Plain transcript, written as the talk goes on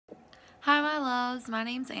Hi my loves, my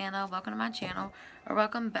name's Anna. Welcome to my channel, or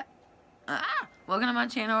welcome back. Welcome to my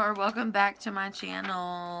channel, or welcome back to my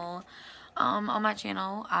channel. On my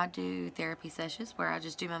channel, I do therapy sessions where I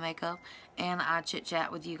just do my makeup and I chit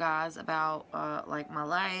chat with you guys about like my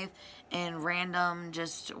life and random,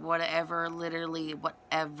 just whatever, literally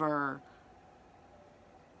whatever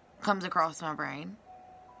comes across my brain.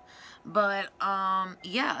 But,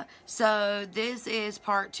 yeah, so this is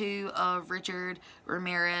part 2 of Richard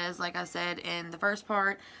Ramirez. Like I said in the first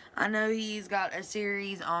part, I know he's got a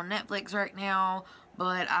series on Netflix right now,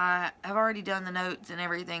 but I have already done the notes and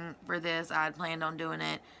everything for this. I had planned on doing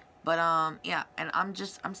it, but, yeah, and I'm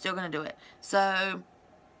still gonna do it. So,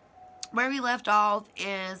 where we left off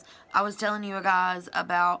is I was telling you guys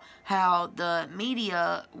about how the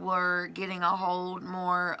media were getting a hold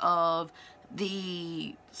more of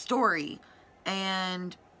the story,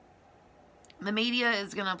 and the media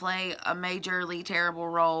is going to play a majorly terrible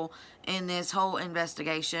role in this whole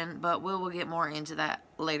investigation, but we will get more into that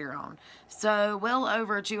later on. So, well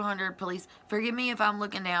over 200 police. Forgive me if I'm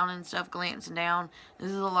looking down and stuff, glancing down.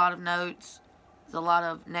 This is a lot of notes. There's a lot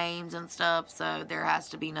of names and stuff, so there has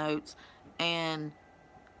to be notes, and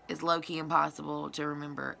it's low-key impossible to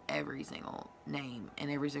remember every single name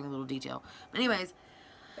and every single little detail. But anyways,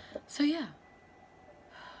 so yeah.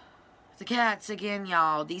 The cats again,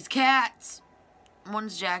 y'all. These cats.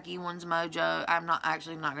 One's Jackie, one's Mojo. I'm not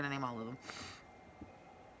going to name all of them.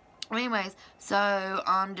 Anyways, so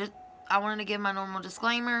I wanted to give my normal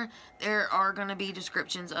disclaimer. There are going to be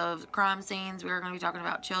descriptions of crime scenes. We are going to be talking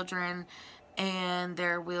about children, and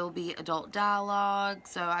there will be adult dialogue.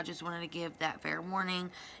 So I just wanted to give that fair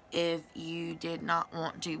warning. If you did not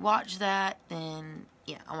want to watch that, then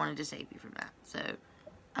yeah, I wanted to save you from that. So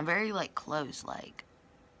I'm very like close, like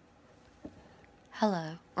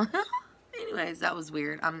hello. Anyways, that was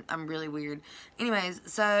weird. I'm really weird. Anyways,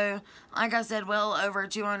 so like I said, well over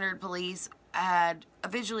 200 police had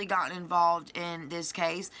officially gotten involved in this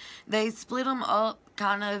case. They split them up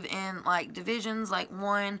kind of in like divisions. Like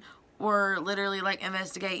one were literally like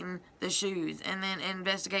investigating the shoes, and then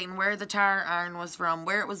investigating where the tire iron was from,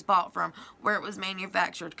 where it was bought from, where it was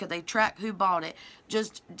manufactured. Could they track who bought it?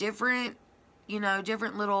 Just different, you know,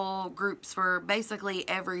 different little groups for basically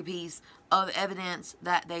every piece of evidence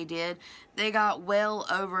that they did. They got well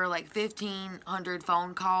over like 1,500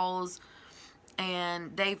 phone calls,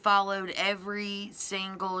 and they followed every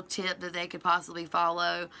single tip that they could possibly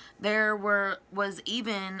follow. There was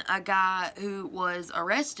even a guy who was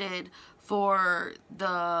arrested for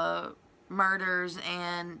the murders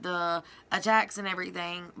and the attacks and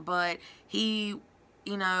everything, but he,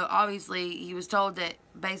 you know, obviously he was told that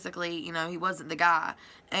basically, you know, he wasn't the guy,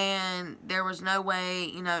 and there was no way,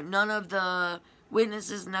 you know, none of the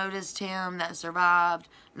witnesses noticed him that survived,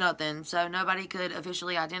 nothing, so nobody could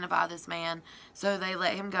officially identify this man, so they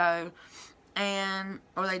let him go,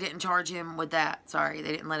 or they didn't charge him with that, sorry,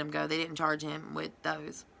 they didn't let him go, they didn't charge him with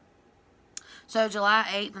those. So July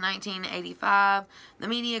 8th, 1985, the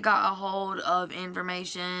media got a hold of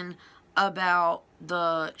information about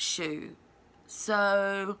the shoe.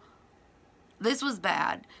 So, this was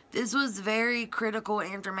bad. This was very critical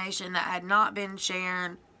information that had not been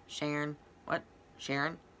Sharon?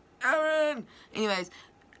 Anyways,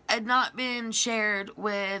 had not been shared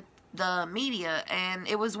with the media, and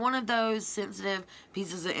it was one of those sensitive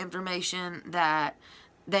pieces of information that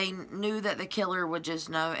they knew that the killer would just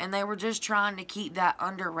know, and they were just trying to keep that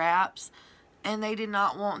under wraps, and they did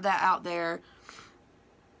not want that out there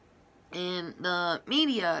in the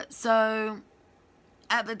media. So,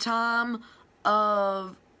 at the time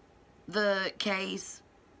of the case,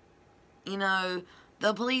 you know,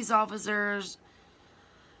 the police officers,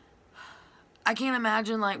 I can't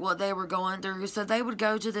imagine like what they were going through. So they would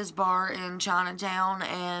go to this bar in Chinatown,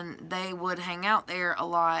 and they would hang out there a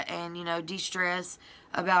lot and, you know, de-stress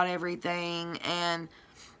about everything, and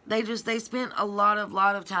they spent a lot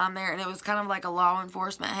of time there, and it was kind of like a law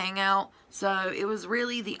enforcement hangout. So it was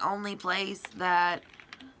really the only place that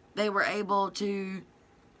they were able to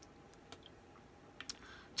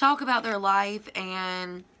talk about their life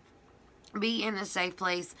and be in a safe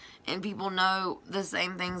place, and people know the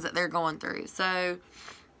same things that they're going through. So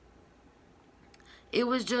it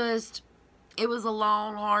was a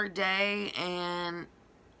long, hard day, and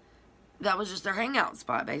that was just their hangout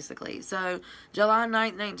spot, basically. So July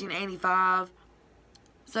 9th, 1985.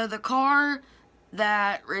 So the car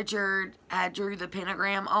that Richard had drew the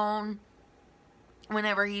pentagram on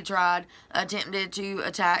whenever he attempted to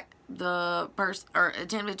attack the person, or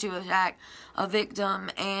attempted to attack a victim,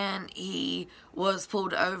 and he was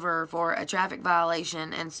pulled over for a traffic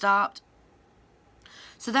violation and stopped.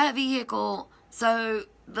 So that vehicle, so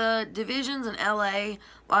the divisions in LA,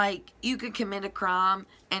 like, you could commit a crime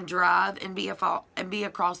and drive and be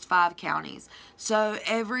across 5 counties. So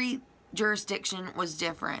every jurisdiction was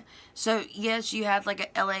different. So yes, you had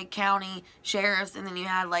like a LA County sheriffs, and then you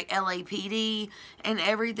had like LAPD, and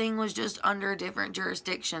everything was just under different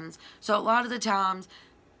jurisdictions. So a lot of the times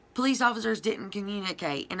police officers didn't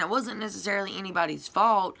communicate, and it wasn't necessarily anybody's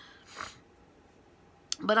fault.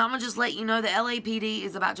 But I'm going to just let you know the LAPD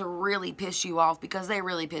is about to really piss you off, because they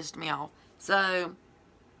really pissed me off. So,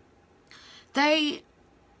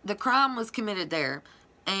 the crime was committed there.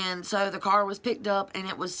 And so the car was picked up and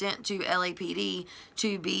it was sent to LAPD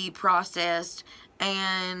to be processed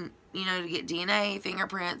and, you know, to get DNA,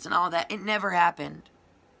 fingerprints, and all that. It never happened.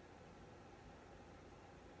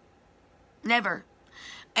 Never.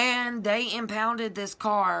 And they impounded this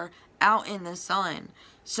car out in the sun.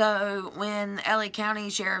 So when LA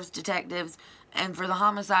County Sheriff's detectives and for the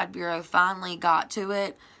Homicide Bureau finally got to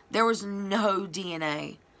it, there was no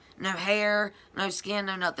DNA. No hair, no skin,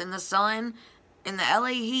 no nothing. The sun in the LA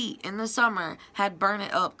heat in the summer had burned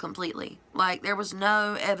it up completely. Like, there was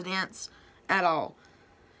no evidence at all.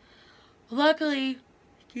 Luckily,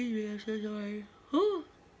 excuse me, I'm so sorry. Whew.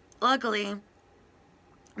 Luckily,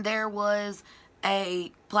 there was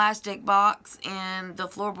a plastic box in the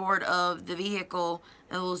floorboard of the vehicle,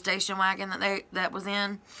 the little station wagon that was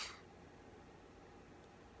in.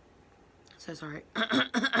 So sorry.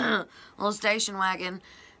 Little station wagon.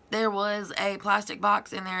 There was a plastic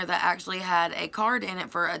box in there that actually had a card in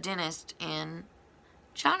it for a dentist in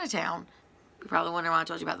Chinatown. You probably wonder why I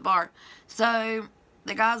told you about the bar. So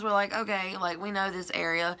the guys were like, okay, like, we know this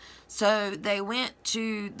area. So they went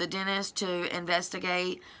to the dentist to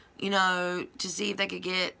investigate, you know, to see if they could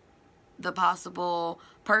get the possible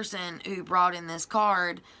person who brought in this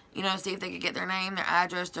card, you know, see if they could get their name, their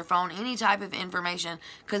address, their phone, any type of information,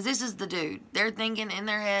 because this is the dude. They're thinking in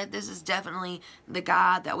their head, this is definitely the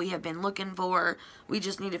guy that we have been looking for. We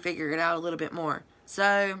just need to figure it out a little bit more.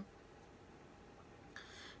 So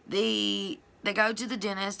they go to the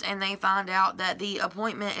dentist and they find out that the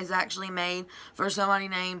appointment is actually made for somebody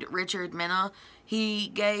named Richard Mena. He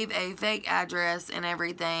gave a fake address and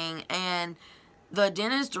everything, and the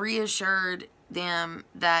dentist reassured them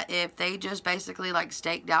that if they just basically like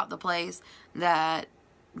staked out the place, that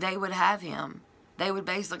they would have him. They would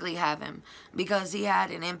basically have him, because he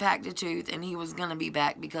had an impacted tooth and he was going to be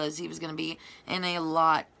back, because he was going to be in a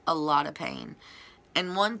lot of pain.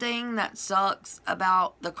 And one thing that sucks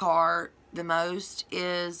about the car the most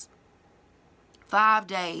is 5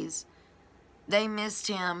 days. They missed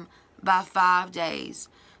him by 5 days.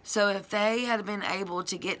 So if they had been able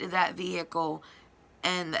to get to that vehicle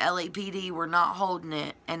and the LAPD were not holding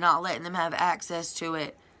it and not letting them have access to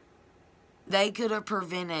it, they could have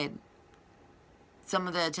prevented some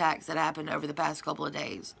of the attacks that happened over the past couple of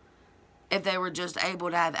days. If they were just able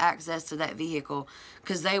to have access to that vehicle,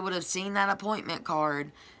 because they would have seen that appointment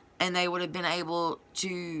card and they would have been able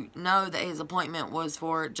to know that his appointment was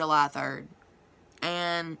for July 3rd.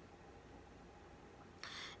 And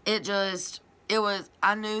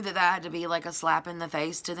I knew that had to be like a slap in the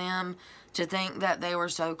face to them, to think that they were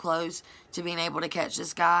so close to being able to catch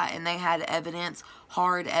this guy, and they had evidence,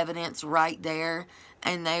 hard evidence right there,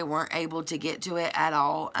 and they weren't able to get to it at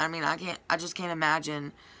all. I mean, I just can't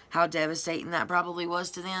imagine how devastating that probably was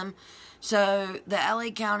to them. So the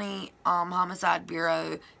LA County Homicide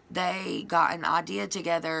Bureau, they got an idea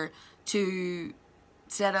together to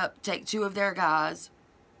take 2 of their guys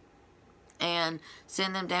and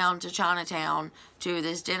send them down to Chinatown to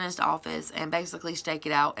this dentist office and basically stake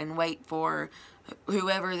it out and wait for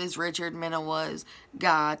whoever this Richard Mena was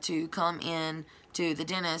guy to come in to the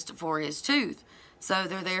dentist for his tooth. So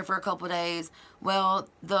they're there for a couple of days. Well,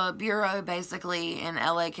 the Bureau basically in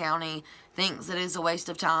LA County thinks that it's a waste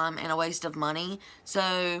of time and a waste of money.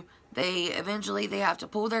 So they have to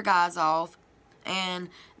pull their guys off, and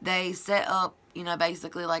they set up, you know,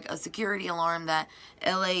 basically like a security alarm that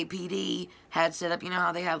LAPD had set up. You know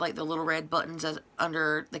how they have like the little red buttons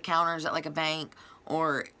under the counters at like a bank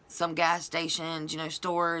or some gas stations, you know,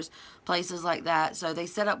 stores, places like that. So they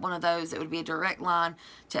set up one of those that would be a direct line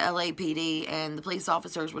to LAPD, and the police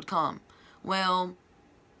officers would come. Well,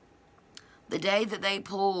 the day that they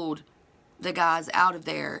pulled the guys out of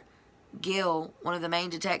there, Gil, one of the main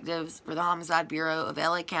detectives for the Homicide Bureau of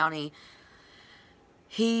LA County,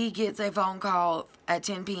 he gets a phone call at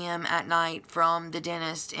 10 p.m. at night from the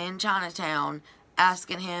dentist in Chinatown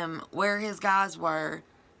asking him where his guys were,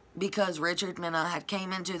 because Richard Mena had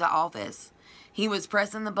came into the office. He was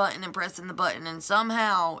pressing the button and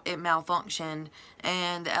somehow it malfunctioned,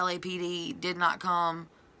 and the LAPD did not come,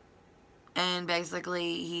 and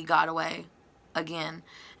basically he got away. again.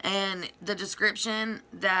 And the description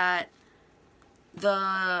that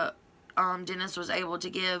the dentist was able to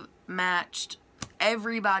give matched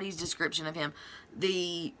everybody's description of him.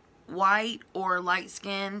 The white or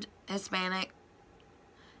light-skinned Hispanic,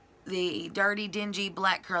 the dirty, dingy,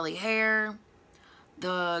 black curly hair,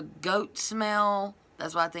 the goat smell,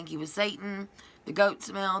 that's why I think he was Satan, the goat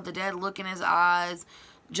smell, the dead look in his eyes,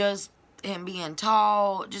 just him being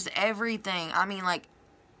tall, just everything. I mean, like,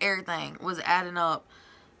 everything was adding up.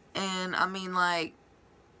 And, I mean, like,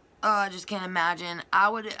 oh, I just can't imagine. I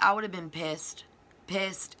would have been pissed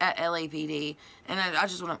at LAPD. And I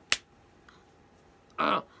just want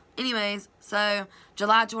to... Anyways, so,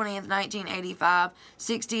 July 20th, 1985,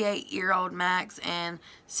 68-year-old Max and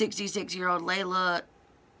 66-year-old Layla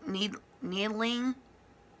Needling?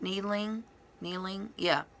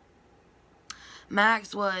 Yeah.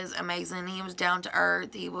 Max was amazing. He was down to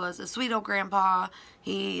earth. He was a sweet old grandpa.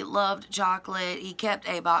 He loved chocolate. He kept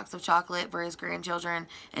a box of chocolate for his grandchildren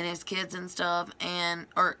and his kids and stuff.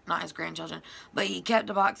 Or not his grandchildren, but he kept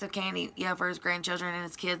a box of candy, yeah, for his grandchildren and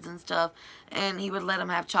his kids and stuff. And he would let them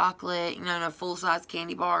have chocolate, you know, no full-size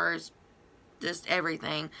candy bars, just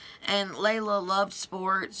everything. And Layla loved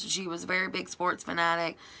sports. She was a very big sports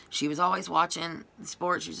fanatic. She was always watching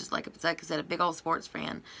sports. She was just, like I said, a big old sports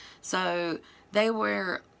fan. So they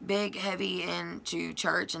were big, heavy into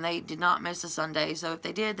church, and they did not miss a Sunday. So if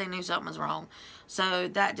they did, they knew something was wrong. So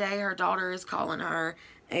that day, her daughter is calling her,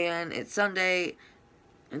 and it's Sunday,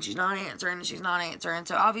 and she's not answering, and she's not answering.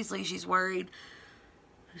 So obviously, she's worried.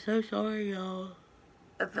 I'm so sorry, y'all.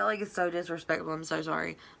 I feel like it's so disrespectful. I'm so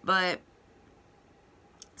sorry. But,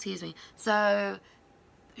 excuse me. So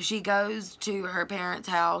she goes to her parents'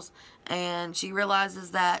 house, and she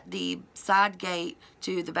realizes that the side gate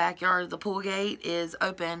to the backyard, the pool gate, is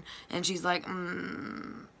open. And she's like,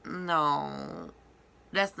 no,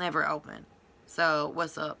 that's never open. So,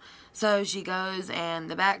 what's up? So, she goes, and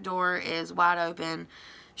the back door is wide open.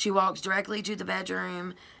 She walks directly to the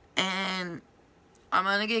bedroom, and I'm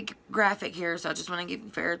going to get graphic here, so I just want to give you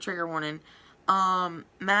a fair trigger warning.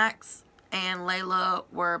 Max and Layla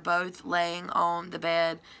were both laying on the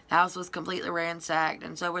bed. The house was completely ransacked,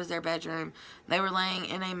 and so was their bedroom. They were laying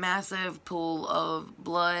in a massive pool of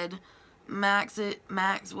blood. Max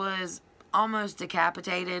was almost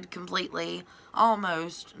decapitated completely.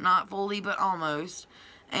 Almost. Not fully, but almost.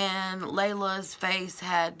 And Layla's face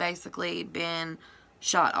had basically been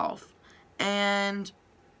shot off. And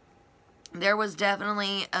there was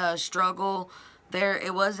definitely a struggle there.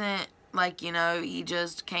 It wasn't like, you know, he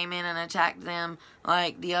just came in and attacked them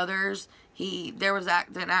like the others. There was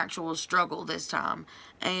an actual struggle this time.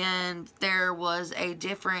 And there was a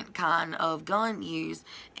different kind of gun used.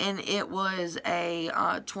 And it was a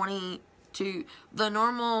 22, the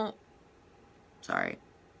normal, sorry.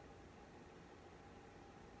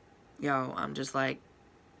 Yo, I'm just like,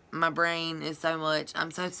 my brain is so much.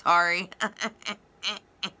 I'm so sorry.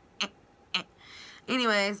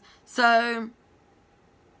 Anyways, so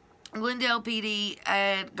Glendale PD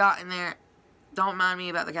had gotten there. Don't mind me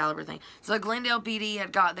about the caliber thing. So Glendale PD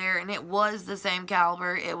had got there, and it was the same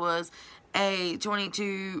caliber. It was a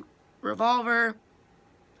 22 revolver.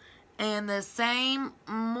 And the same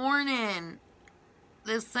morning,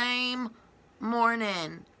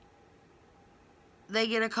 they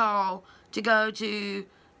get a call to go to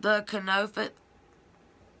the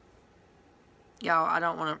y'all, I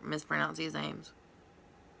don't want to mispronounce these names.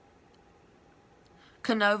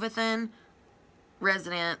 Konovathan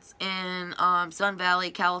residence in Sun Valley,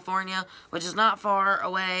 California, which is not far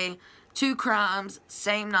away. 2 crimes,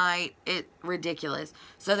 same night. Ridiculous.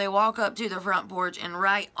 So they walk up to the front porch, and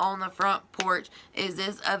right on the front porch is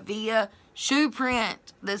this Avia shoe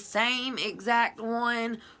print. The same exact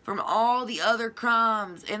one from all the other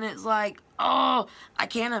crimes. And it's like, oh, I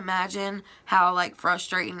can't imagine how, like,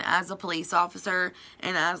 frustrating as a police officer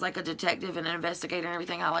and as, like, a detective and an investigator and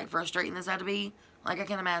everything, how, like, frustrating this had to be. Like, I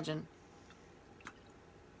can't imagine.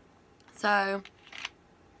 So,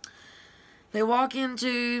 they walk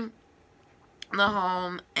into the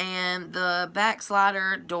home, and the back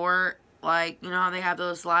slider door, like, you know how they have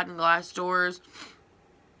those sliding glass doors?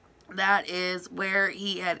 That is where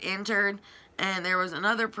he had entered, and there was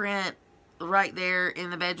another print right there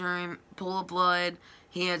in the bedroom, pool of blood.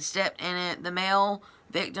 He had stepped in it. The male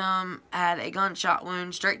victim had a gunshot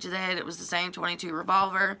wound straight to the head. It was the same 22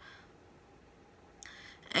 revolver.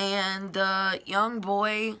 And the young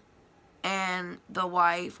boy and the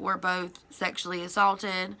wife were both sexually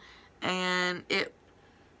assaulted. And it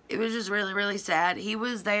was just really, really sad. He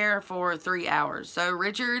was there for 3 hours. So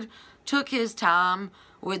Richard took his time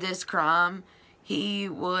with this crime. He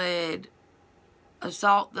would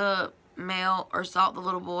assault the male or assault the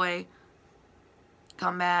little boy,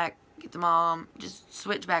 come back, get the mom, just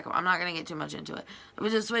switch back. I'm not going to get too much into it. It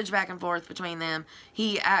was just switch back and forth between them.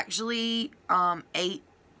 He actually ate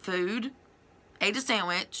food, ate a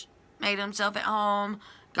sandwich, made himself at home,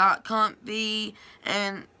 got comfy,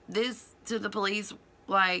 and this to the police,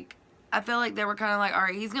 like, I feel like they were kind of like,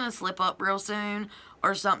 alright, he's going to slip up real soon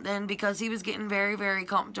or something, because he was getting very, very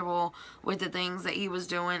comfortable with the things that he was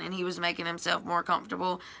doing, and he was making himself more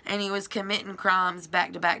comfortable, and he was committing crimes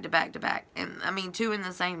back to back to back to back, and I mean 2 in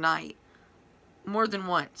the same night, more than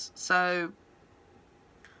once. So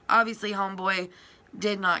obviously homeboy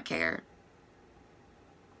did not care.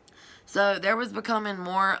 So there was becoming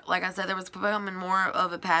more, like I said, there was becoming more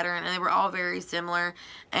of a pattern, and they were all very similar.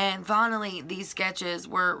 And finally, these sketches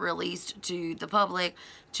were released to the public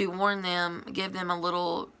to warn them, give them a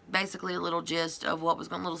little, basically a little gist of what was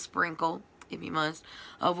going, a little sprinkle, if you must,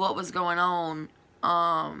 of what was going on,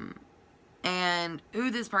 and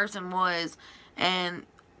who this person was, and,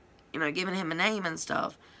 you know, giving him a name and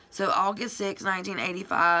stuff. So August 6,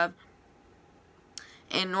 1985,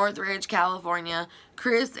 in Northridge, California,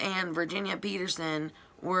 Chris and Virginia Peterson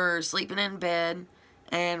were sleeping in bed,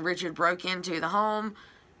 and Richard broke into the home,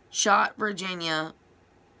 shot Virginia.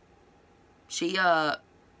 She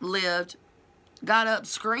lived, got up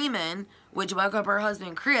screaming, which woke up her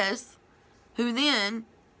husband Chris, who then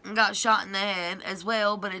got shot in the head as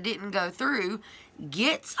well, but it didn't go through.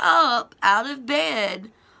 Gets up out of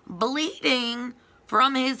bed, bleeding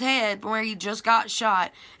from his head from where he just got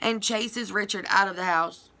shot, and chases Richard out of the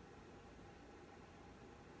house.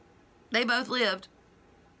 They both lived.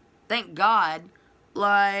 Thank God.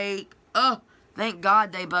 Like, oh, thank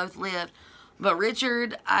God they both lived. But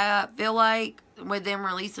Richard, I feel like with them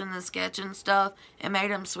releasing the sketch and stuff, it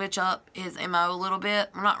made him switch up his MO a little bit.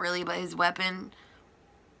 Well, not really, but his weapon.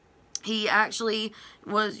 He actually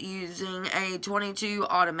was using a .22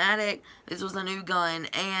 automatic. This was a new gun,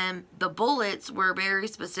 and the bullets were very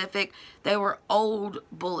specific. They were old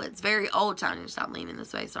bullets, very old-timey. Stop leaning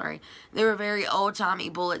this way, sorry. They were very old-timey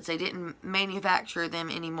bullets. They didn't manufacture them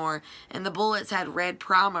anymore, and the bullets had red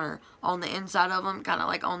primer on the inside of them, kind of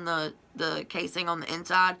like on the casing on the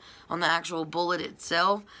inside, on the actual bullet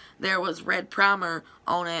itself. There was red primer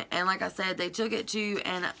on it, and like I said, they took it to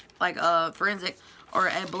a forensic or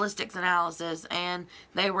a ballistics analysis, and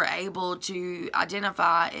they were able to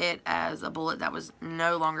identify it as a bullet that was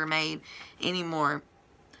no longer made anymore.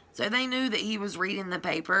 So they knew that he was reading the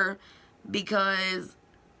paper, because,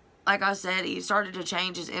 like I said, he started to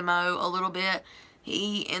change his MO a little bit.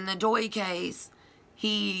 In the Doy case,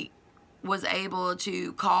 he was able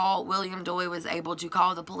to call, William Doy was able to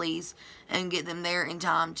call the police and get them there in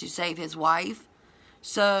time to save his wife.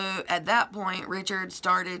 So at that point, Richard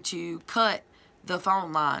started to cut the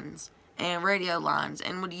phone lines and radio lines,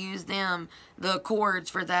 and would use them, the cords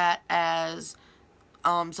for that, as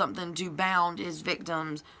something to bound his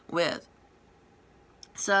victims with.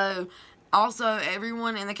 So also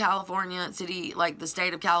everyone in the California city, like the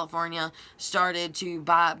state of California, started to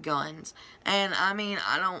buy up guns. And I mean,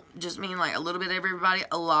 I don't just mean like a little bit of everybody,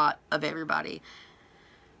 a lot of everybody.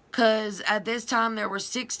 Because at this time, there were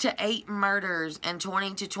 6 to 8 murders and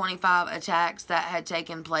 20 to 25 attacks that had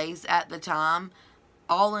taken place at the time,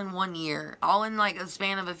 all in 1 year. All in like a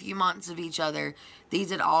span of a few months of each other.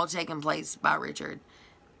 These had all taken place by Richard.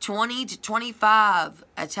 20 to 25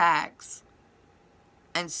 attacks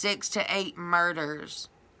and 6 to 8 murders.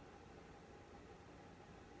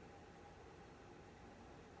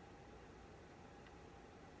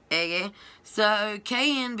 Okay. So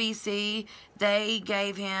KNBC, they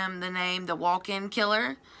gave him the name the Walk-In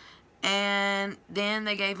Killer, and then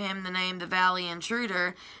they gave him the name the Valley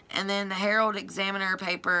Intruder, and then the Herald Examiner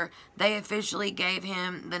paper, they officially gave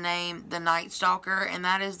him the name the Night Stalker, and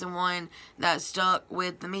that is the one that stuck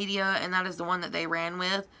with the media, and that is the one that they ran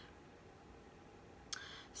with.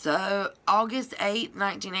 So August 8th,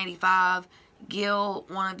 1985, Gil,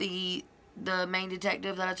 one of the main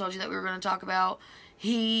detective that I told you that we were going to talk about,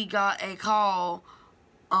 he got a call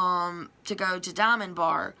to go to Diamond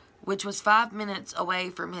Bar, which was 5 minutes away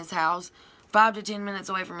from his house, 5 to 10 minutes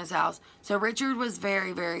away from his house. So Richard was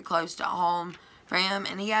very, very close to home for him,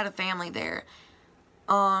 and he had a family there.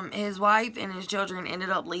 His wife and his children ended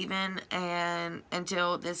up leaving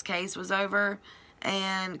until this case was over,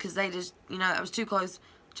 and because they just, you know, that was too close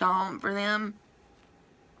to home for them.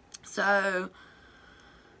 So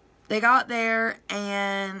they got there,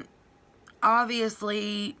 and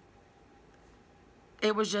obviously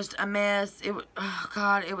it was just a mess. It was, oh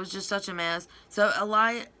God, it was just such a mess. So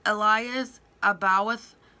Elias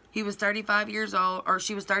Abawath, he was 35 years old, or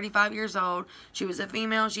she was 35 years old. She was a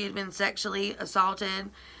female. She had been sexually assaulted,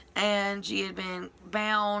 and she had been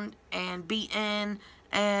bound and beaten,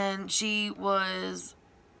 and she was,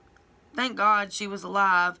 thank God she was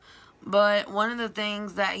alive. But one of the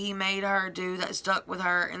things that he made her do that stuck with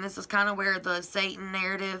her, and this is kind of where the Satan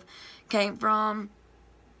narrative came from,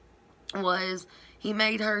 was he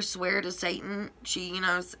made her swear to Satan. She,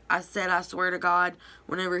 I said, I swear to God,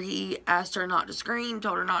 whenever he asked her not to scream,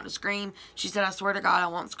 told her not to scream, she said, I swear to God, I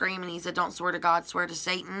won't scream. And he said, don't swear to God, swear to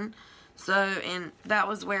Satan. So, and that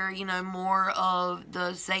was where, more of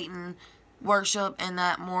the Satan worship and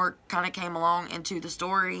that more kind of came along into the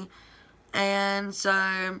story. And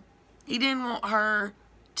so he didn't want her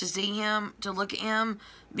to see him, to look at him,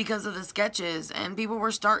 because of the sketches, and people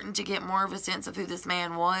were starting to get more of a sense of who this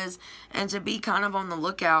man was and to be kind of on the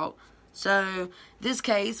lookout. So this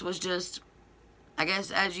case was just, I guess,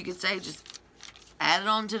 as you could say, just added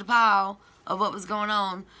on to the pile of what was going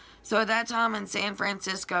on. So at that time in San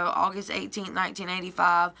Francisco, August 18th,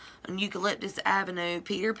 1985, on Eucalyptus Avenue,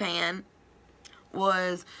 Peter Pan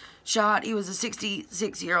was shot. He was a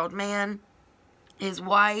 66-year-old man. His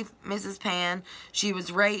wife, Mrs. Pan, she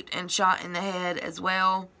was raped and shot in the head as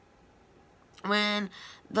well. When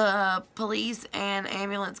the police and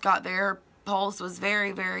ambulance got there, her pulse was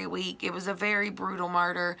very, very weak. It was a very brutal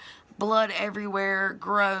murder. Blood everywhere,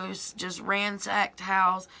 gross, just ransacked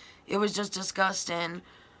house. It was just disgusting.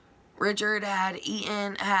 Richard had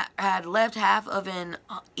had left half of an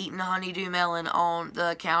eaten honeydew melon on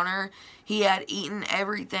the counter. He had eaten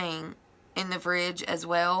everything in the fridge as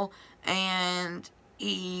well. And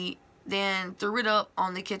he then threw it up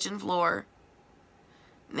on the kitchen floor.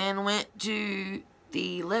 Then went to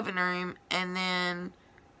the living room and then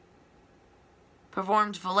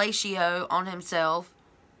performed fellatio on himself.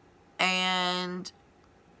 And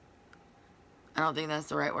I don't think that's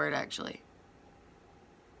the right word, actually.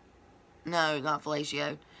 No, not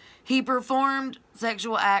fellatio. He performed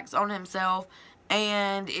sexual acts on himself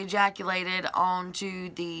and ejaculated onto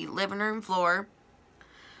the living room floor.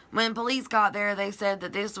 When police got there, they said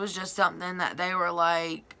that this was just something that they were,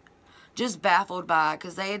 like, just baffled by,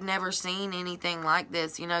 because they had never seen anything like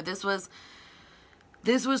this.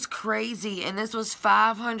 This was crazy, and this was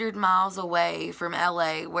 500 miles away from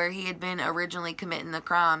LA, where he had been originally committing the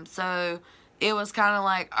crime. So it was kind of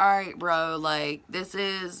like, alright, bro, like, this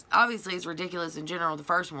is, obviously it's ridiculous in general, the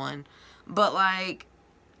first one, but, like,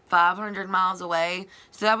 500 miles away.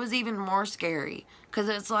 So that was even more scary, because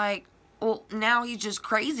it's like, well, now he's just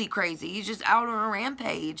crazy. He's just out on a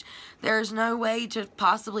rampage. There's no way to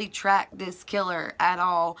possibly track this killer at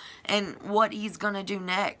all, and what he's going to do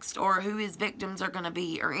next, or who his victims are going to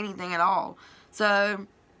be, or anything at all. So,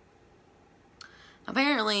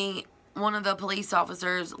 apparently, one of the police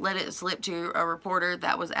officers let it slip to a reporter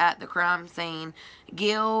that was at the crime scene.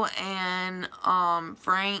 Gil and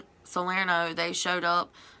Frank Salerno, they showed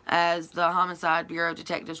up as the Homicide Bureau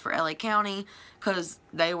detectives for LA County, because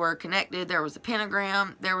they were connected. There was a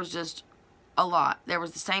pentagram. There was just a lot. There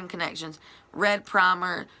was the same connections. Red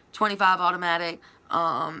primer, 25 automatic.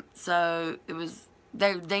 So it was,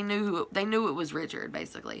 they knew it was Richard,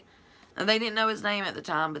 basically. And they didn't know his name at the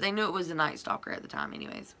time, but they knew it was the Night Stalker at the time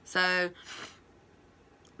anyways. So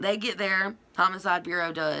they get there, Homicide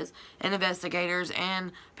Bureau does, and investigators,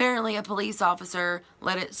 and apparently a police officer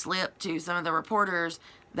let it slip to some of the reporters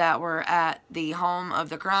that were at the home of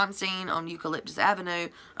the crime scene on Eucalyptus Avenue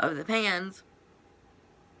of the Pans.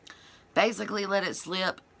 Basically let it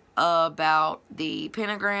slip about the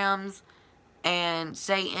pentagrams and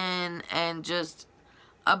Satan and just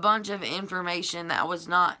a bunch of information that was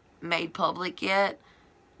not made public yet.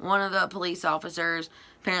 One of the police officers,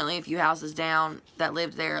 apparently a few houses down that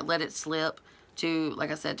lived there, let it slip to,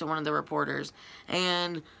 like I said, to one of the reporters.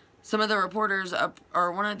 And some of the reporters,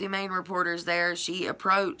 or one of the main reporters there, she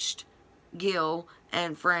approached Gil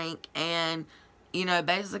and Frank and,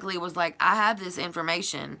 basically was like, I have this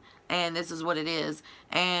information and this is what it is.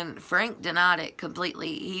 And Frank denied it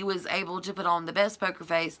completely. He was able to put on the best poker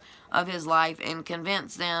face of his life and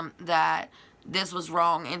convince them that this was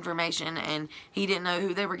wrong information and he didn't know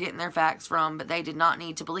who they were getting their facts from, but they did not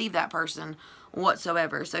need to believe that person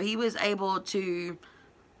whatsoever. So he was able to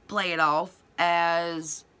play it off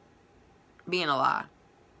as being a lie.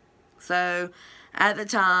 So at the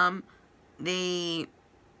time, sorry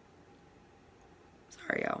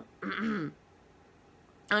y'all.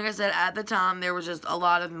 Like I said, at the time there was just a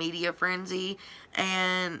lot of media frenzy,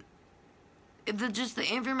 and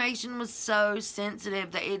the information was so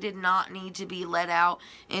sensitive that it did not need to be let out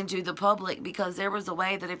into the public, because there was a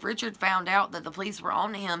way that if Richard found out that the police were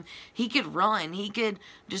on him, he could run. He could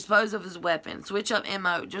dispose of his weapon, switch up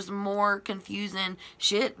ammo, just more confusing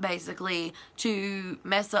shit, basically, to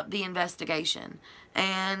mess up the investigation.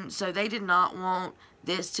 And so they did not want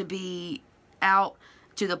this to be out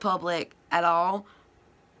to the public at all.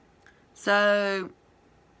 So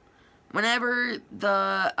whenever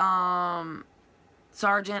the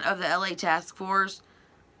sergeant of the LA task force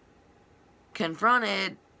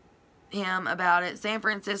confronted him about it, San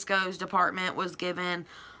Francisco's department was given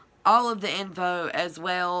all of the info as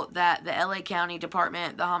well that the LA County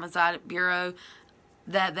Department, the Homicide Bureau,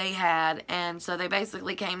 that they had. And so they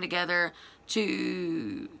basically came together to,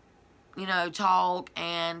 you know, talk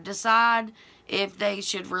and decide if they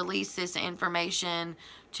should release this information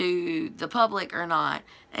to the public or not,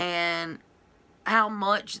 and how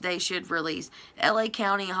much they should release. LA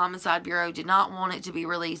County Homicide Bureau did not want it to be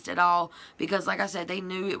released at all, because like I said, they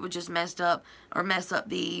knew it would just mess up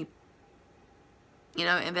the, you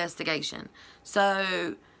know, investigation.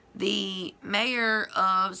 So the mayor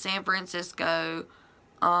of San Francisco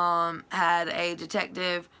had a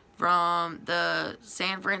detective from the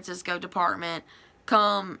San Francisco department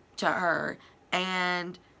come to her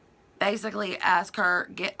and basically ask her,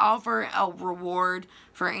 offer a reward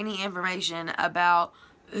for any information about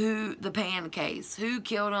the Pan case. Who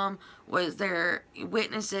killed him? Was there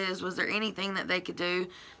witnesses? Was there anything that they could do?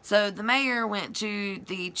 So the mayor went to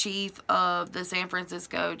the chief of the San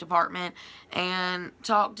Francisco department and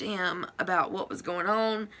talked to him about what was going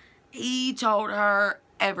on. He told her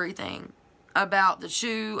everything about the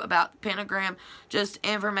shoe, about the pentagram, just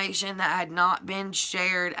information that had not been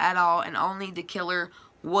shared at all, and only the killer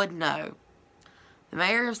would know. The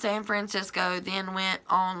mayor of San Francisco then went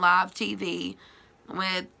on live TV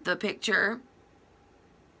with the picture.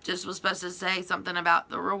 Just was supposed to say something about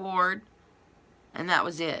the reward, and that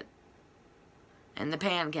was it. And the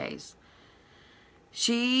Pan case.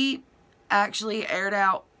 She actually aired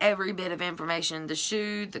out every bit of information. The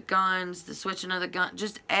shoe, the guns, the switching of the gun,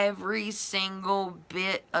 just every single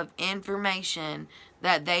bit of information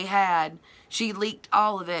that they had. She leaked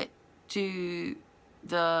all of it to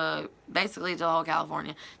basically to the whole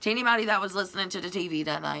California. To anybody that was listening to the TV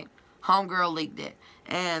that night, homegirl leaked it.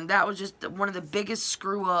 And that was just one of the biggest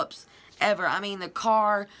screw-ups ever. I mean, the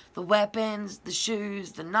car, the weapons, the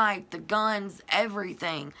shoes, the knife, the guns,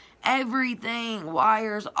 everything. Everything.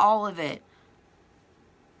 Wires, all of it.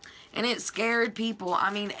 And it scared people.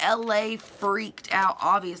 I mean, LA freaked out,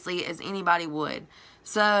 obviously, as anybody would.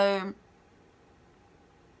 So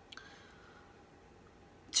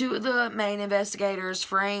two of the main investigators,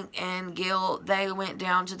 Frank and Gil, they went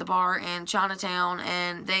down to the bar in Chinatown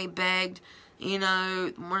and they begged, you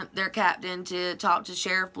know, their captain to talk to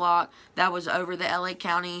Sheriff Block, that was over the LA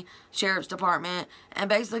County Sheriff's Department, and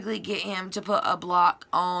basically get him to put a block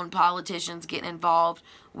on politicians getting involved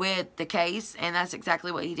with the case. And that's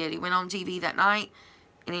exactly what he did. He went on TV that night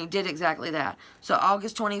and he did exactly that. So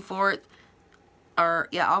August 24th,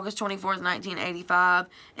 1985,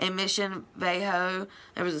 in Mission Viejo.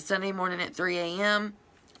 It was a Sunday morning at 3 a.m.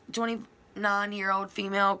 29-year-old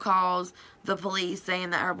female calls the police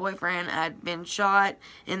saying that her boyfriend had been shot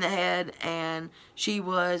in the head and she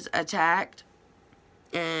was attacked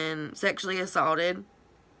and sexually assaulted.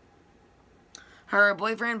 Her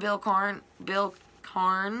boyfriend, Bill Carnes,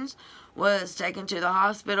 was taken to the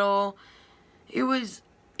hospital. It was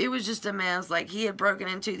just a mess. Like, he had broken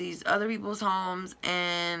into these other people's homes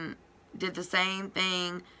and did the same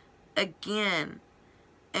thing again.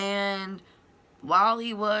 And while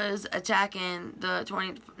he was attacking the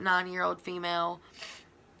 29-year-old female,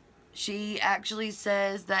 she actually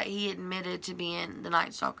says that he admitted to being the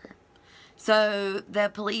Night Stalker. So the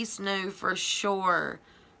police knew for sure.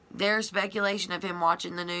 Their speculation of him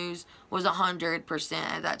watching the news was 100%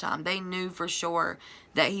 at that time. They knew for sure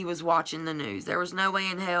that he was watching the news. There was no way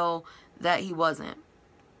in hell that he wasn't.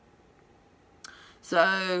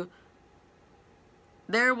 So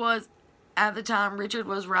there was, at the time, Richard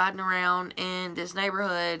was riding around in this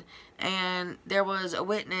neighborhood, and there was a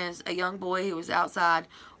witness, a young boy who was outside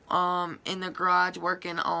in the garage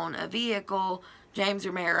working on a vehicle, James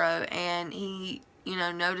Ramirez, and he, you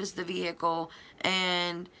know, noticed the vehicle,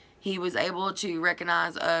 and he was able to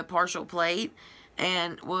recognize a partial plate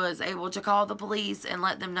and was able to call the police and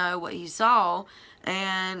let them know what he saw.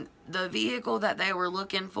 And the vehicle that they were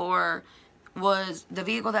looking for was, the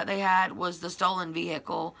vehicle that they had was the stolen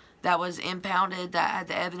vehicle that was impounded, that had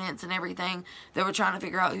the evidence and everything. They were trying to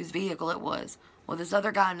figure out whose vehicle it was. Well, this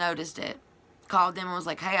other guy noticed it, called them and was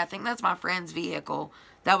like, hey, I think that's my friend's vehicle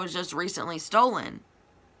that was just recently stolen.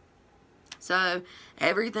 So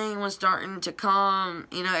everything was starting to come,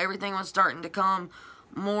 you know, everything was starting to come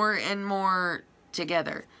more and more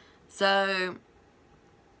together. So,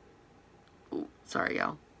 ooh, sorry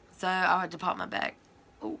y'all. So I had to pop my back.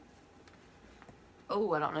 Oh,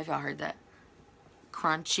 oh, I don't know if y'all heard that.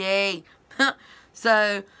 Crunchy.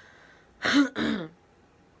 So,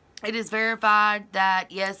 it is verified that,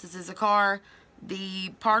 yes, this is a car. The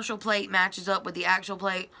partial plate matches up with the actual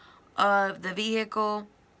plate of the vehicle,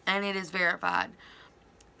 and it is verified.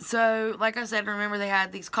 So, like I said, remember they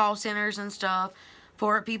had these call centers and stuff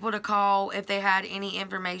for people to call if they had any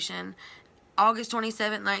information. August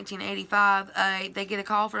 27th, 1985, they get a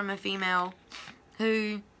call from a female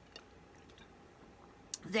who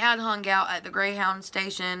dad hung out at the Greyhound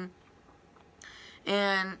station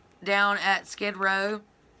and down at Skid Row.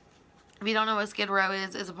 If you don't know what Skid Row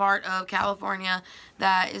is, it's a part of California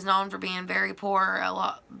that is known for being very poor,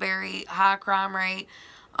 very high crime rate,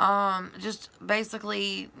 just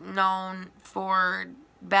basically known for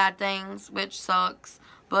bad things, which sucks,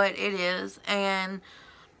 but it is. And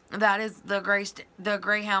that is the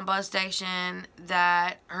Greyhound bus station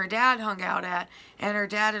that her dad hung out at, and her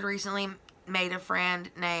dad had recently made a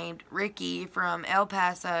friend named Ricky from El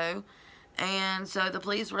Paso, and so the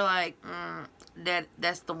police were like,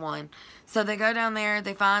 that's the one. So they go down there,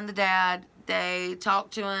 they find the dad, they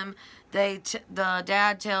talk to him, the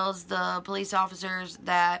dad tells the police officers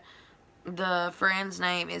that the friend's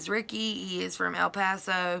name is Ricky, he is from El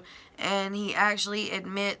Paso, and he actually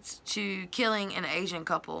admits to killing an Asian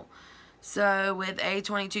couple, so with a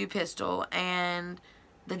 .22 pistol, and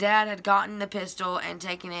the dad had gotten the pistol and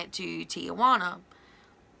taken it to Tijuana,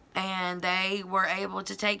 and they were able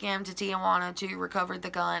to take him to Tijuana to recover the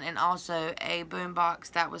gun and also a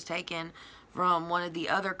boombox that was taken from one of the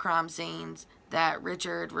other crime scenes that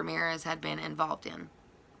Richard Ramirez had been involved in.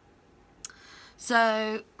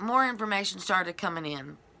 So, more information started coming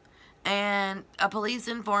in, and a police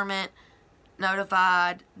informant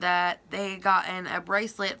notified that they had gotten a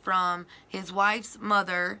bracelet from his wife's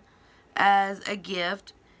mother as a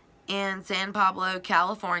gift in San Pablo,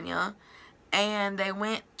 California, and they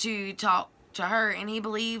went to talk to her, and he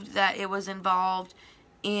believed that it was involved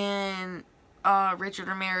in Richard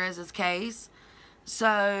Ramirez's case.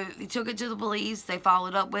 So he took it to the police, they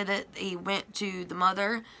followed up with it, he went to the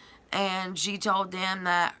mother, and she told them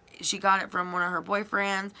that she got it from one of her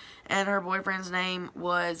boyfriends, and her boyfriend's name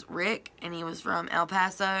was Rick, and he was from El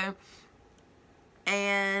Paso.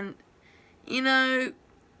 And, you know,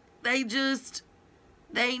 they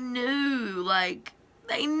knew, like,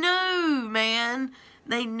 they knew, man.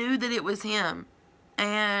 They knew that it was him.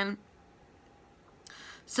 And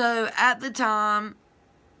so at the time,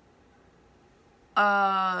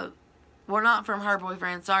 well, not from her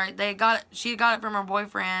boyfriend, sorry. She got it from her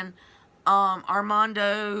boyfriend,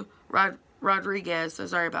 Armando Rodriguez, so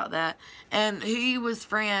sorry about that. And he was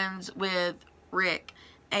friends with Rick.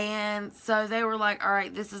 And so they were like,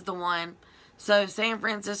 alright, this is the one. So San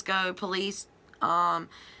Francisco police,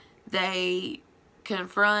 they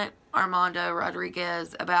confront Armando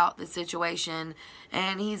Rodriguez about the situation,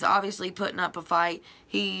 and he's obviously putting up a fight.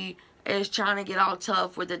 He is trying to get all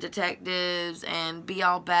tough with the detectives and be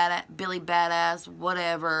all Billy Badass,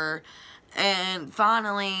 whatever. And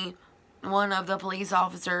finally, one of the police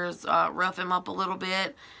officers rough him up a little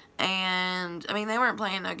bit. And, I mean, they weren't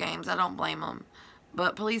playing no games. I don't blame them.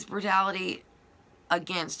 But police brutality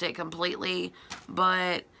against it completely.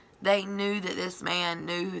 But they knew that this man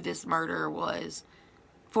knew who this murderer was.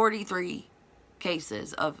 43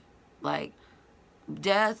 cases of, like,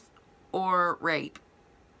 death or rape.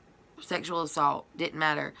 Sexual assault. Didn't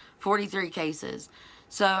matter. 43 cases.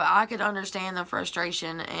 So, I could understand the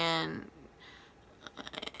frustration and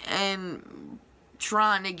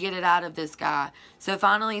trying to get it out of this guy. So,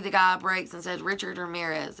 finally, the guy breaks and says, Richard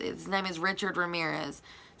Ramirez. His name is Richard Ramirez.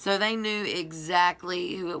 So, they knew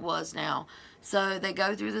exactly who it was now. So, they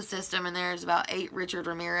go through the system, and there's about 8 Richard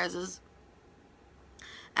Ramirez's.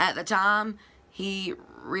 At the time,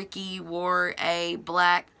 Ricky wore a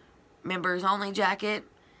black members-only jacket.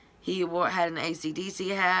 He had an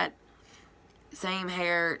AC/DC hat. Same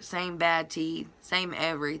hair, same bad teeth, same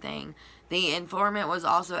everything. The informant was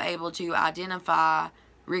also able to identify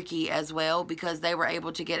Ricky as well, because they were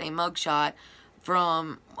able to get a mugshot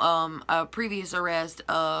from a previous arrest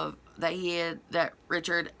that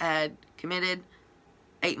Richard had committed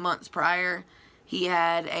 8 months prior. He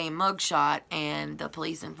had a mugshot, and the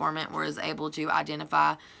police informant was able to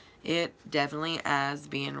identify it definitely as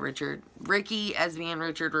being Ricky as being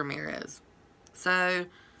Richard Ramirez. So,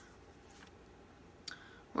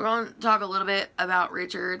 we're going to talk a little bit about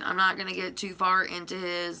Richard. I'm not going to get too far into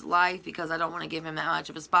his life because I don't want to give him that much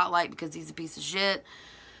of a spotlight because he's a piece of shit.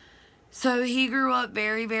 So he grew up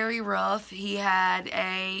very, very rough. He had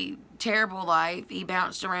a terrible life. He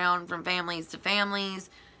bounced around from families to families.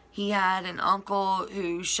 He had an uncle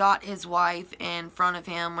who shot his wife in front of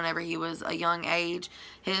him whenever he was a young age.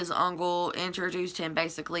 His uncle introduced him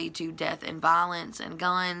basically to death and violence and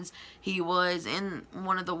guns. He was in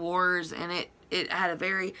one of the wars, and it had a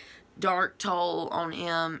very dark toll on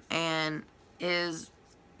him, and his,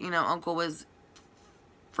 uncle was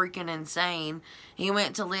freaking insane. He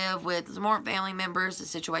went to live with some more family members. The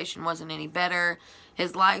situation wasn't any better.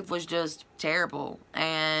 His life was just terrible,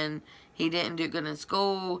 and he didn't do good in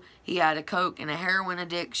school. He had a coke and a heroin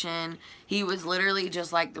addiction. He was literally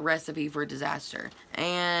just like the recipe for disaster.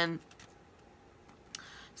 And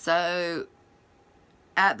so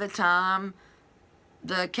at the time,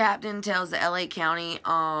 the captain tells the LA County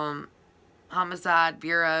Homicide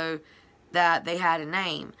Bureau that they had a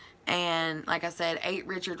name. And like I said, 8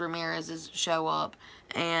 Richard Ramirez's show up.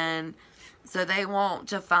 And so they want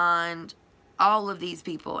to find all of these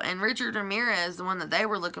people. And Richard Ramirez, the one that they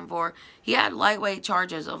were looking for, he had lightweight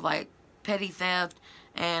charges of like petty theft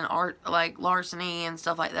and like larceny and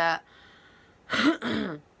stuff like that.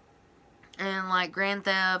 And like Grand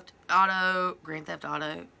Theft Auto.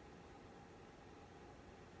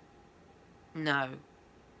 No.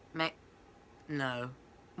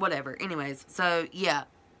 Whatever. Anyways, so yeah.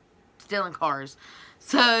 Stealing cars.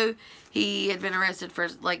 So he had been arrested for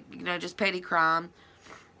like, just petty crime.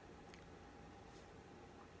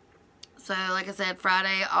 So, like I said,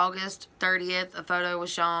 Friday, August 30th, a photo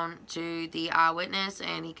was shown to the eyewitness,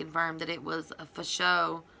 and he confirmed that it was for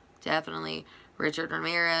show, definitely, Richard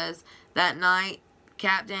Ramirez. That night,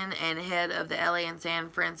 captain and head of the LA and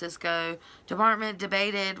San Francisco department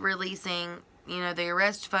debated releasing, the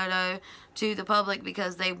arrest photo to the public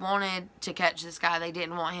because they wanted to catch this guy. They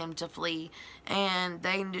didn't want him to flee. And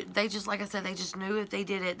they just, like I said, they just knew if they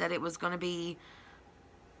did it that it was going to be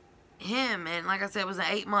him. And like I said, it was an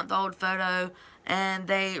 8-month-old photo, and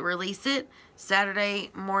they released it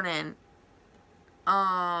Saturday morning.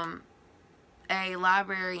 A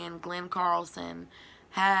librarian, Glenn Carlson,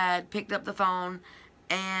 had picked up the phone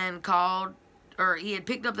and called, or he had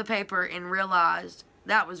picked up the paper and realized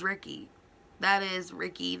that was Ricky. That is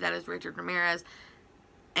Ricky. That is Richard Ramirez.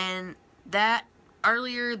 And that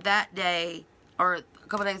earlier that day, or a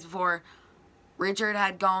couple days before, Richard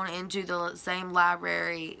had gone into the same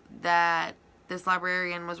library that this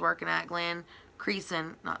librarian was working at, Glenn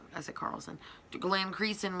Creason, Glenn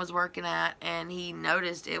Creason was working at, and he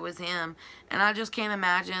noticed it was him. And I just can't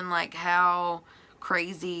imagine, like, how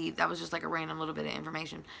crazy, that was just like a random little bit of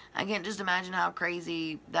information. I can't just imagine how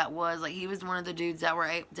crazy that was. Like, he was one of the dudes that were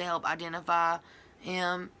able to help identify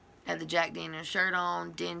him. Had the Jack Daniels shirt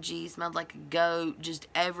on, dingy, smelled like a goat, just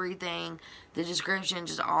everything. The description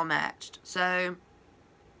just all matched. So,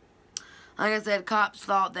 like I said, cops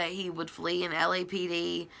thought that he would flee, in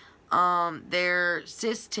LAPD. Their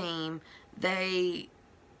SIS team, they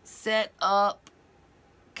set up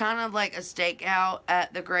kind of like a stakeout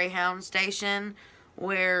at the Greyhound station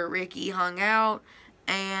where Ricky hung out,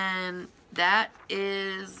 and that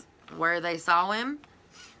is where they saw him.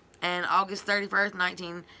 And August 31st,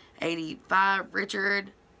 1985,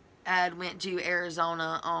 Richard had went to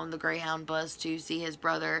Arizona on the Greyhound bus to see his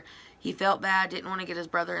brother. He felt bad, didn't want to get his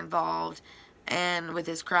brother involved and with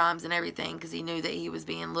his crimes and everything, because he knew that he was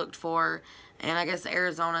being looked for. And I guess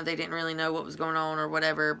Arizona, they didn't really know what was going on or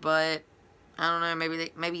whatever, but I don't know,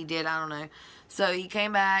 maybe he did, I don't know. So he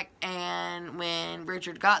came back, and when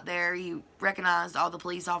Richard got there, he recognized all the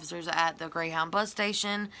police officers at the Greyhound bus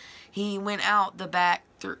station. He went out the back,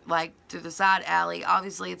 through the side alley.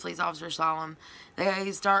 Obviously, the police officers saw him.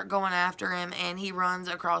 They start going after him, and he runs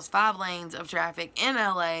across 5 lanes of traffic in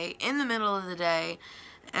LA in the middle of the day.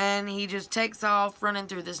 And he just takes off running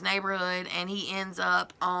through this neighborhood, and he ends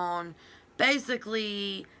up on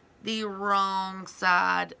basically the wrong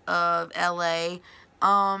side of LA.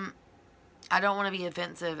 I don't want to be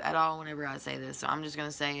offensive at all whenever I say this, so I'm just going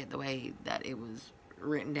to say it the way that it was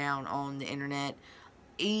written down on the internet.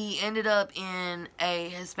 He ended up in a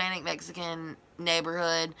Hispanic-Mexican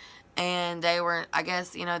neighborhood, and they were, I guess,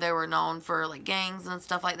 they were known for, like, gangs and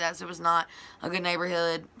stuff like that, so it was not a good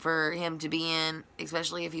neighborhood for him to be in,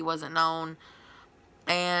 especially if he wasn't known.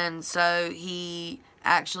 And so he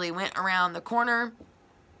actually went around the corner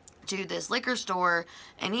to this liquor store,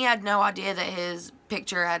 and he had no idea that his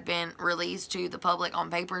picture had been released to the public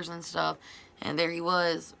on papers and stuff, and there he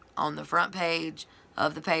was on the front page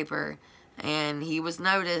of the paper, and he was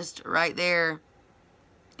noticed right there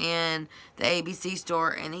in the ABC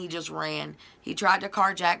store, and he just ran. He tried to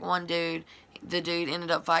carjack one dude. The dude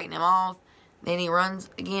ended up fighting him off. Then he runs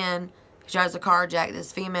again. He tries to carjack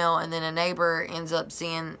this female, and then a neighbor ends up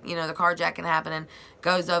seeing, you know, the carjacking happening,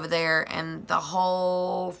 goes over there, and the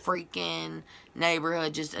whole freaking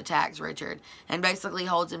neighborhood just attacks Richard and basically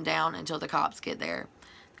holds him down until the cops get there.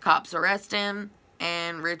 The cops arrest him,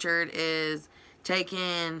 and Richard is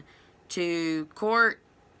taken to court,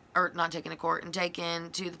 or not taken to court, and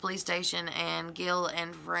taken to the police station, and Gil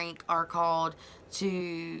and Frank are called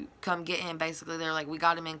to come get him. Basically, they're like, we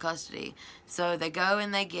got him in custody. So they go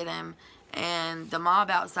and they get him, and the mob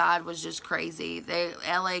outside was just crazy.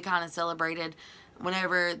 LA kind of celebrated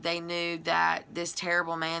whenever they knew that this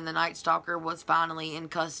terrible man, the Night Stalker, was finally in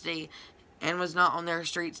custody and was not on their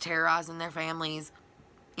streets terrorizing their families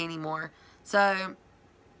anymore. So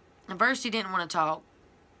at first he didn't want to talk.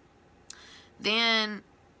 Then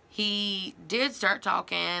he did start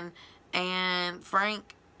talking, and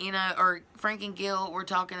Frank, you know, or Frank and Gil were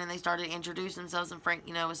talking, and they started introducing themselves, and Frank,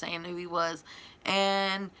 you know, was saying who he was.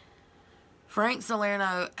 And Frank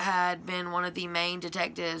Salerno had been one of the main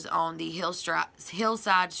detectives on the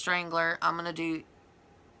Hillside Strangler. I'm going to do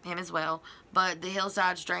him as well, but the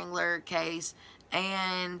Hillside Strangler case.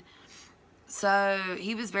 And so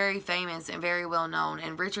he was very famous and very well known,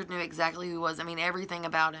 and Richard knew exactly who he was. I mean, everything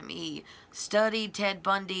about him. He studied Ted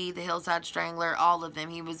Bundy, the Hillside Strangler, all of them.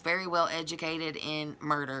 He was very well educated in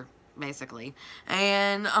murder, basically.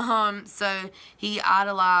 And so he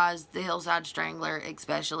idolized the Hillside Strangler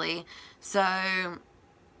especially. So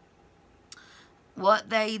what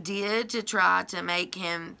they did to try to make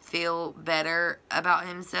him feel better about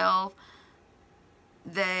himself,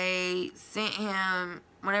 they sent him,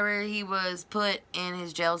 whenever he was put in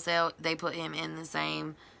his jail cell, they put him in the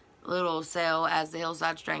same little cell as the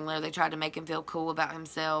Hillside Strangler. They tried to make him feel cool about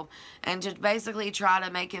himself, and to basically try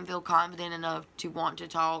to make him feel confident enough to want to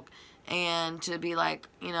talk, and to be like,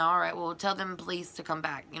 you know, alright, well, tell them police to come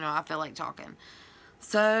back. You know, I feel like talking.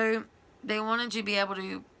 So they wanted to be able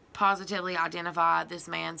to positively identify this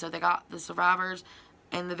man, so they got the survivors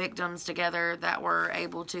and the victims together that were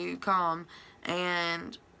able to come.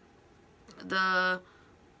 And the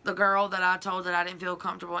girl that I told that I didn't feel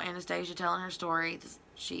comfortable, Anastasia, telling her story,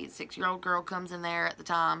 she, 6-year-old girl, comes in there at the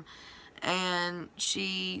time, and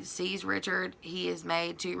she sees Richard. He is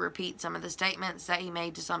made to repeat some of the statements that he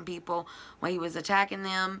made to some people when he was attacking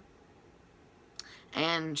them,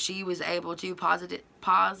 and she was able to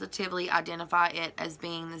positively identify it as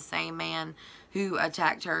being the same man who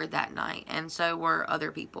attacked her that night, and so were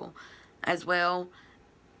other people as well.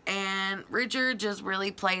 And Richard just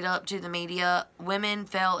really played up to the media. Women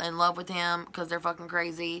fell in love with him because they're fucking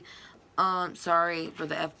crazy. Sorry for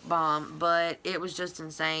the F-bomb, but it was just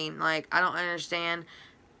insane. Like, I don't understand.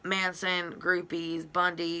 Manson groupies,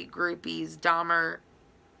 Bundy groupies, Dahmer.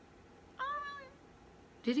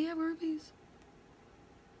 Did he have groupies?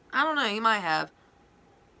 I don't know. He might have.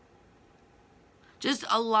 Just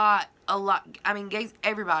a lot. I mean, gays,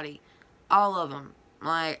 everybody. All of them.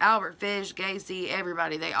 Like, Albert Fish, Gacy,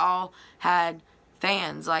 everybody. They all had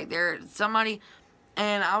fans. Like, somebody...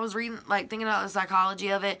 And I was reading, like, thinking about the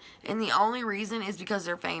psychology of it. And the only reason is because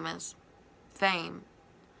they're famous. Fame.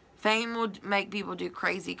 Fame will make people do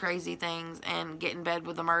crazy, crazy things. And get in bed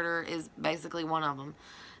with a murderer is basically one of them.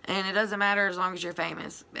 And it doesn't matter as long as you're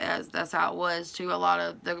famous. That's how it was to a lot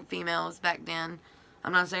of the females back then.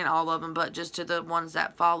 I'm not saying all of them, but just to the ones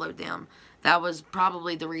that followed them. That was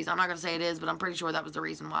probably the reason. I'm not going to say it is, but I'm pretty sure that was the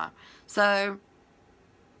reason why. So,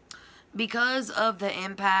 because of the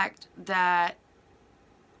impact that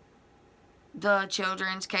the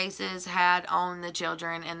children's cases had on the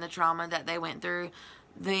children and the trauma that they went through,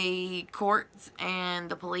 the courts and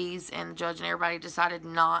the police and the judge and everybody decided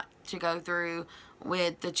not to go through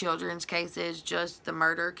with the children's cases, just the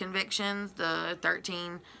murder convictions, the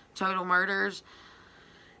 13 total murders.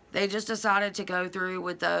 They just decided to go through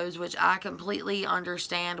with those, which I completely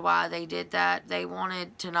understand why they did that. They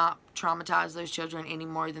wanted to not traumatize those children any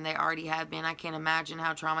more than they already have been. I can't imagine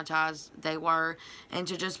how traumatized they were. And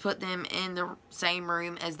to just put them in the same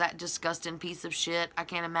room as that disgusting piece of shit, I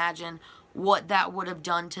can't imagine what that would have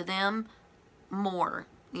done to them more.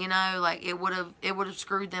 You know, like, it would have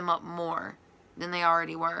screwed them up more than they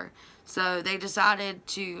already were. So they decided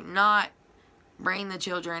to not bring the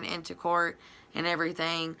children into court and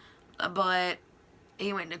everything, but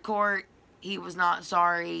he went to court. He was not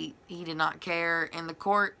sorry. He did not care. And the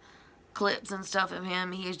court clips and stuff of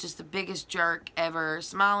him, he is just the biggest jerk ever,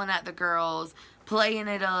 smiling at the girls, playing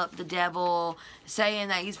it up, the devil, saying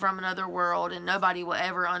that he's from another world and nobody will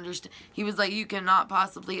ever understand. He was like, you cannot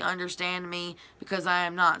possibly understand me because I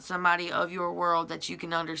am not somebody of your world that you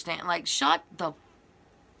can understand. Like, shut up,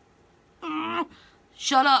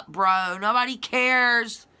 bro. Nobody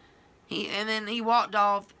cares. And then he walked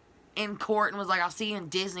off in court and was like, I'll see you in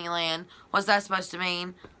Disneyland. What's that supposed to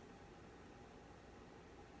mean?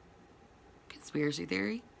 Conspiracy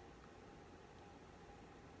theory?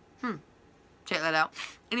 Check that out.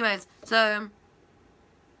 Anyways, so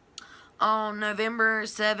on November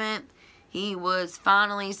 7th, he was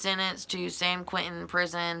finally sentenced to San Quentin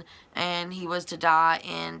prison, and he was to die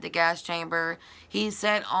in the gas chamber. He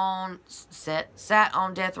sat on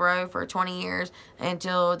death row for 20 years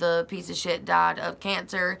until the piece of shit died of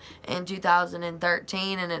cancer in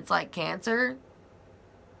 2013, and it's like, cancer?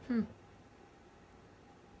 You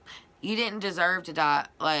didn't deserve to die,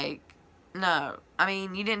 like, no. I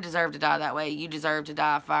mean, you didn't deserve to die that way. You deserve to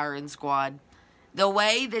die firing squad. The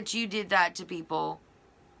way that you did that to people,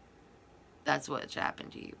 that's what should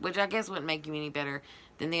happen to you. Which I guess wouldn't make you any better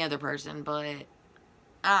than the other person, but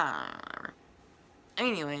whatever.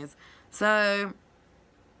 Anyways, so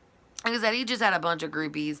like I said, he just had a bunch of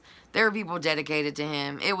groupies. There were people dedicated to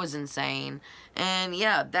him. It was insane. And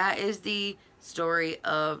yeah, that is the story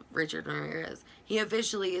of Richard Ramirez. His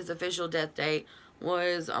official death date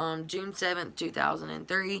was on June 7th,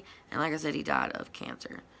 2003. And like I said, he died of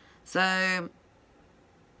cancer. So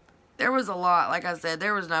there was a lot. Like I said,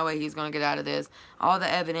 there was no way he's going to get out of this. All the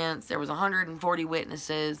evidence. There was 140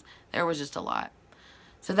 witnesses. There was just a lot.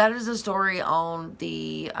 So that is the story on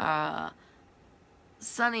the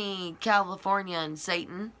sunny Californian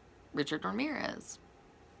Satan, Richard Ramirez.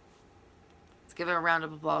 Let's give him a round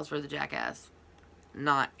of applause for the jackass.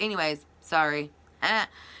 Not. Anyways, sorry.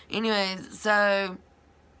 Anyways, so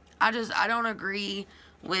I don't agree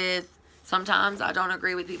with, sometimes I don't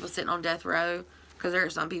agree with people sitting on death row, because there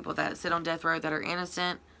are some people that sit on death row that are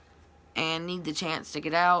innocent and need the chance to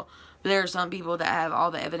get out. But there are some people that have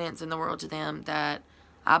all the evidence in the world to them that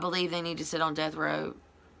I believe they need to sit on death row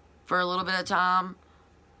for a little bit of time,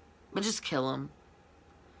 but just kill them.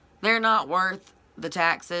 They're not worth the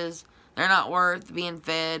taxes. They're not worth being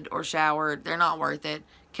fed or showered. They're not worth it.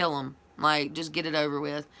 Kill them. Like, just get it over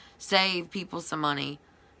with. Save people some money.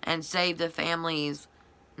 And save the families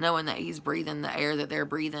knowing that he's breathing the air that they're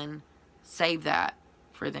breathing. Save that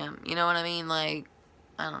for them. You know what I mean? Like,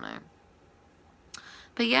 I don't know.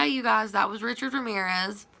 But yeah, you guys, that was Richard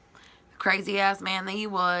Ramirez. Crazy ass man that he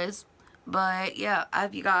was. But yeah, I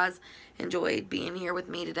hope you guys enjoyed being here with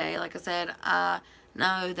me today. Like I said, I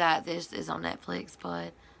know that this is on Netflix,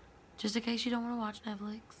 but just in case you don't want to watch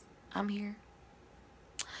Netflix, I'm here.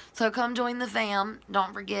 So come join the fam.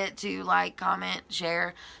 Don't forget to like, comment,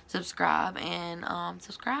 share, subscribe, and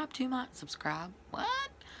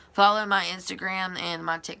follow my Instagram and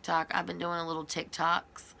my TikTok. I've been doing a little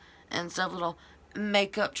TikToks and stuff, little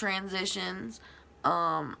makeup transitions.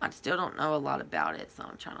 I still don't know a lot about it, so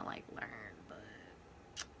I'm trying to like learn, but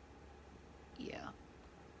yeah.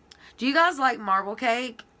 Do you guys like marble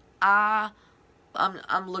cake? I'm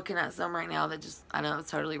looking at some right now that just, I know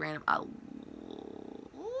it's totally random. I love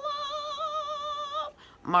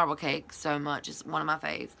marble cake so much. It's one of my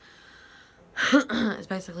faves. It's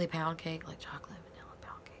basically pound cake, like chocolate vanilla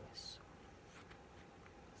pound cake.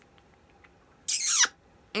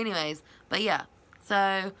 Anyways, but yeah.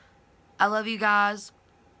 So I love you guys.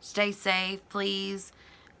 Stay safe, please.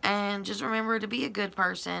 And just remember to be a good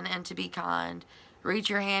person and to be kind. Reach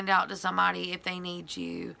your hand out to somebody if they need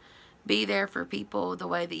you. Be there for people the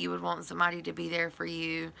way that you would want somebody to be there for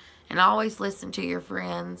you. And always listen to your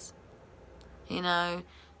friends. You know,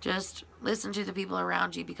 just listen to the people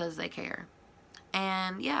around you because they care.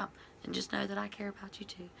 And yeah, and just know that I care about you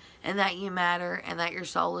too. And that you matter and that your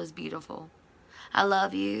soul is beautiful. I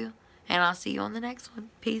love you. And I'll see you on the next one.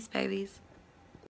 Peace, babies.